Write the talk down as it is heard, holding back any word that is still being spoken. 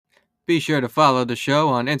Be sure to follow the show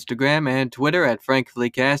on Instagram and Twitter at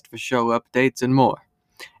FrankfullyCast for show updates and more.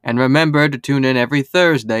 And remember to tune in every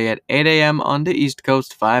Thursday at 8 a.m. on the East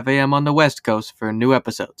Coast, 5 a.m. on the West Coast for new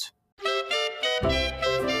episodes.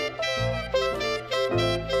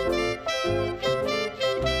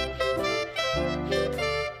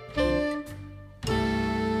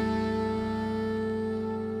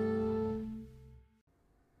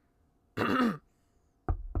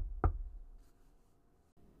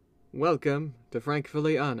 Welcome to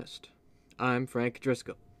Frankfully Honest. I'm Frank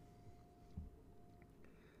Driscoll.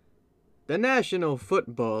 The National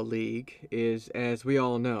Football League is, as we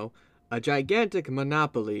all know, a gigantic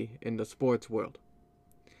monopoly in the sports world.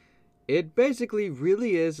 It basically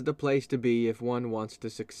really is the place to be if one wants to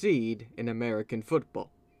succeed in American football.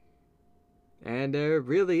 And there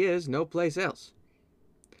really is no place else.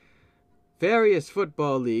 Various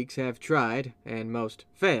football leagues have tried, and most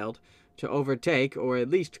failed, to overtake or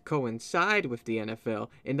at least coincide with the NFL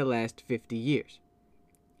in the last 50 years.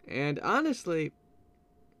 And honestly,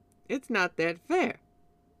 it's not that fair.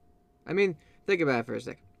 I mean, think about it for a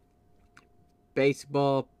second.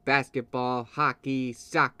 Baseball, basketball, hockey,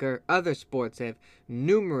 soccer, other sports have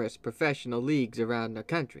numerous professional leagues around the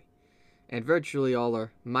country, and virtually all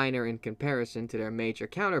are minor in comparison to their major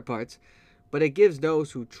counterparts, but it gives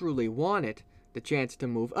those who truly want it the chance to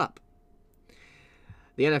move up.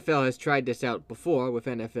 The NFL has tried this out before with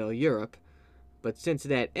NFL Europe, but since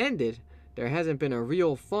that ended, there hasn't been a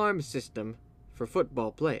real farm system for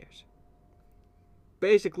football players.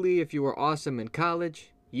 Basically, if you were awesome in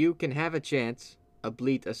college, you can have a chance,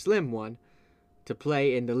 albeit a slim one, to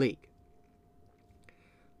play in the league.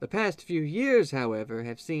 The past few years, however,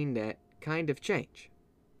 have seen that kind of change.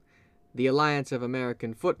 The Alliance of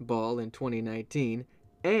American Football in 2019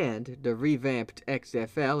 and the revamped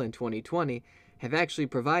XFL in 2020 have actually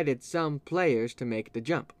provided some players to make the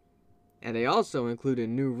jump. And they also included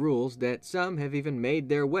new rules that some have even made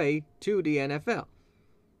their way to the NFL.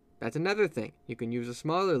 That's another thing. You can use a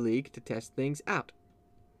smaller league to test things out.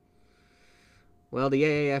 Well, the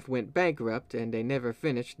AAF went bankrupt and they never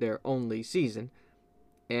finished their only season,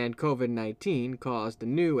 and COVID-19 caused the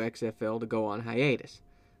new XFL to go on hiatus.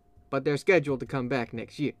 But they're scheduled to come back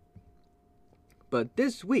next year. But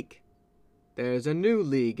this week, there's a new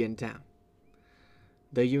league in town.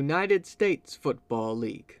 The United States Football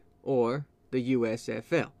League, or the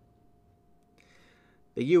USFL.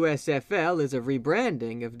 The USFL is a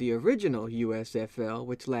rebranding of the original USFL,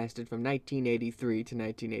 which lasted from 1983 to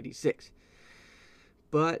 1986.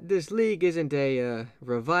 But this league isn't a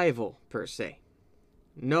revival, per se.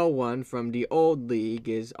 No one from the old league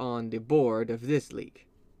is on the board of this league.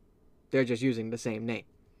 They're just using the same name.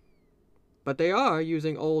 But they are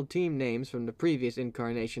using old team names from the previous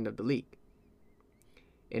incarnation of the league.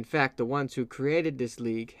 In fact, the ones who created this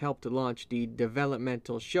league helped launch the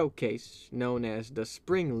developmental showcase known as the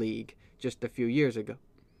Spring League just a few years ago.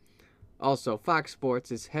 Also, Fox Sports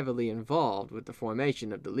is heavily involved with the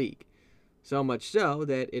formation of the league, so much so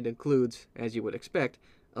that it includes, as you would expect,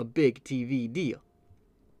 a big TV deal.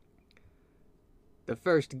 The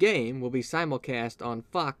first game will be simulcast on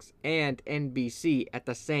Fox and NBC at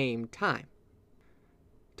the same time.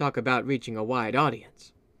 Talk about reaching a wide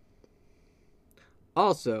audience.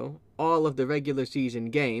 Also, all of the regular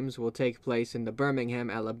season games will take place in the Birmingham,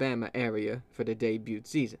 Alabama area for the debut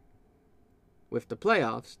season, with the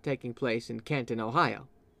playoffs taking place in Canton, Ohio,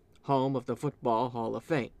 home of the Football Hall of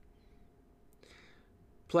Fame.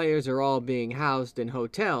 Players are all being housed in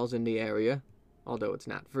hotels in the area, although it's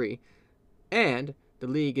not free, and the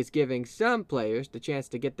league is giving some players the chance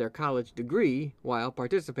to get their college degree while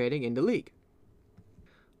participating in the league.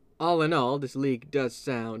 All in all, this league does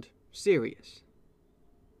sound serious,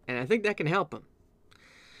 and I think that can help them.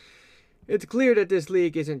 It's clear that this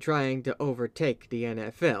league isn't trying to overtake the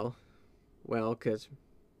NFL, well, because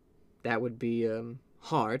that would be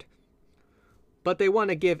hard, but they want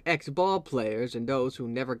to give ex-ball players and those who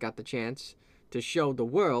never got the chance to show the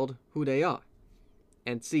world who they are,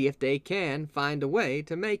 and see if they can find a way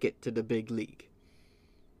to make it to the big league.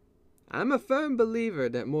 I'm a firm believer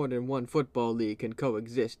that more than one football league can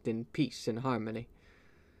coexist in peace and harmony.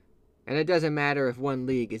 And it doesn't matter if one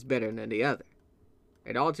league is better than the other.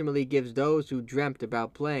 It ultimately gives those who dreamt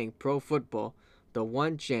about playing pro football the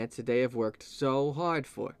one chance that they have worked so hard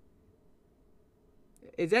for.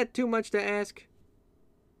 Is that too much to ask?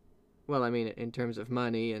 Well, I mean, in terms of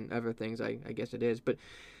money and other things, I guess it is. But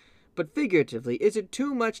figuratively, is it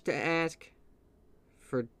too much to ask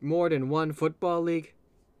for more than one football league?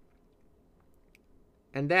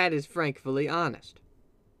 And that is frankly honest.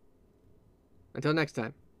 Until next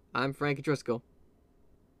time, I'm Frank Driscoll.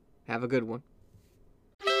 Have a good one.